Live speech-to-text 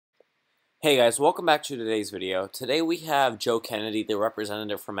Hey guys, welcome back to today's video. Today we have Joe Kennedy, the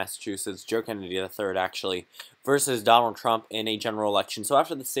representative from Massachusetts, Joe Kennedy III actually, versus Donald Trump in a general election. So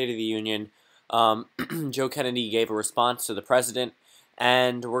after the State of the Union, Joe Kennedy gave a response to the president,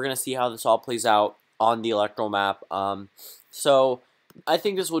 and we're going to see how this all plays out on the electoral map. So I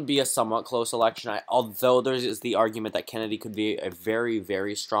think this would be a somewhat close election, although there is the argument that Kennedy could be a very,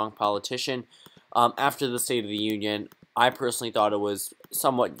 very strong politician. After the State of the Union, I personally thought it was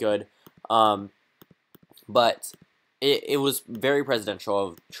somewhat good. Um, but it was very presidential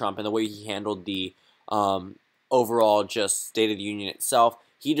of Trump and the way he handled the overall just State of the Union itself.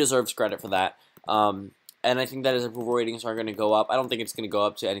 He deserves credit for that. And I think that his approval ratings are going to go up. I don't think it's going to go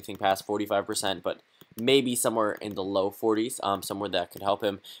up to anything past 45%, but maybe somewhere in the low 40s, somewhere that could help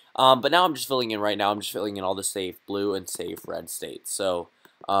him. But now I'm just filling in right now. I'm just filling in all the safe blue and safe red states. So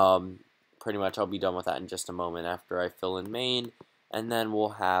pretty much I'll be done with that in just a moment after I fill in Maine. And then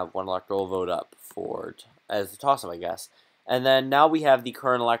we'll have one electoral vote up for as the toss-up, I guess. And then now we have the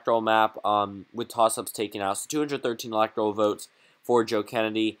current electoral map with toss-ups taken out. So 213 electoral votes for Joe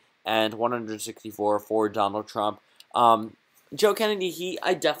Kennedy and 164 for Donald Trump. Joe Kennedy,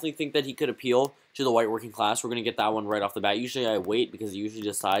 I definitely think that he could appeal to the white working class. We're going to get that one right off the bat. Usually I wait because it usually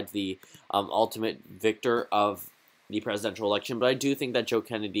decides the ultimate victor of the presidential election, but I do think that Joe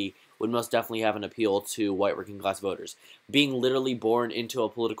Kennedy would most definitely have an appeal to white working class voters. Being literally born into a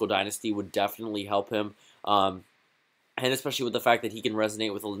political dynasty would definitely help him, and especially with the fact that he can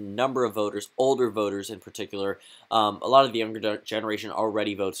resonate with a number of voters, older voters in particular. A lot of the younger generation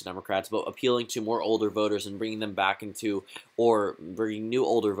already votes Democrats, but appealing to more older voters and bringing them back into, or bringing new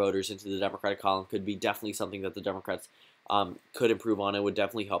older voters into the Democratic column could be definitely something that the Democrats could improve on. It would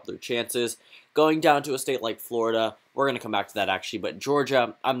definitely help their chances. Going down to a state like Florida, we're going to come back to that actually, but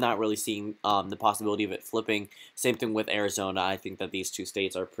Georgia, I'm not really seeing the possibility of it flipping. Same thing with Arizona. I think that these two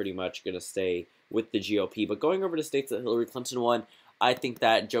states are pretty much going to stay with the GOP. But going over to states that Hillary Clinton won, I think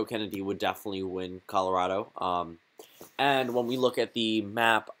that Joe Kennedy would definitely win Colorado. And when we look at the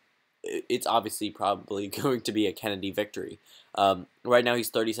map, it's obviously probably going to be a Kennedy victory. Right now he's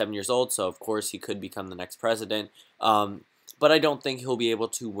 37 years old, so of course he could become the next president. But I don't think he'll be able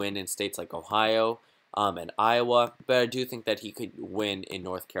to win in states like Ohio and Iowa, but I do think that he could win in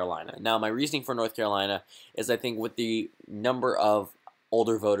North Carolina. Now, my reasoning for North Carolina is I think with the number of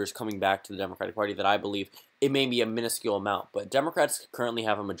older voters coming back to the Democratic Party that I believe it may be a minuscule amount, but Democrats currently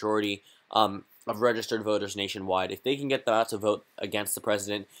have a majority of registered voters nationwide. If they can get that to vote against the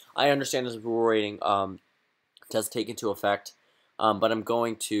president, I understand his approval rating does take into effect, but I'm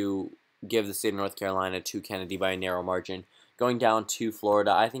going to give the state of North Carolina to Kennedy by a narrow margin. Going down to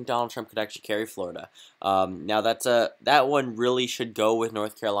Florida, I think Donald Trump could actually carry Florida. Now that one really should go with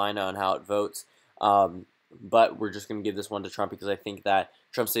North Carolina on how it votes. But we're just going to give this one to Trump because I think that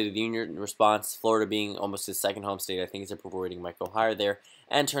Trump's State of the Union response, Florida being almost his second home state, I think his approval rating might go higher there.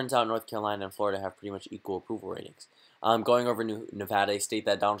 And turns out North Carolina and Florida have pretty much equal approval ratings. Going over Nevada, a state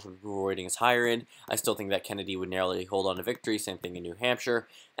that Donald Trump's approval rating is higher in, I still think that Kennedy would narrowly hold on to victory. Same thing in New Hampshire.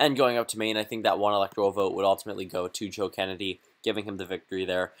 And going up to Maine, I think that one electoral vote would ultimately go to Joe Kennedy, giving him the victory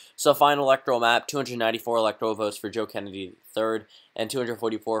there. So final electoral map, 294 electoral votes for Joe Kennedy III and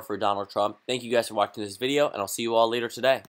 244 for Donald Trump. Thank you guys for watching this video, and I'll see you all later today.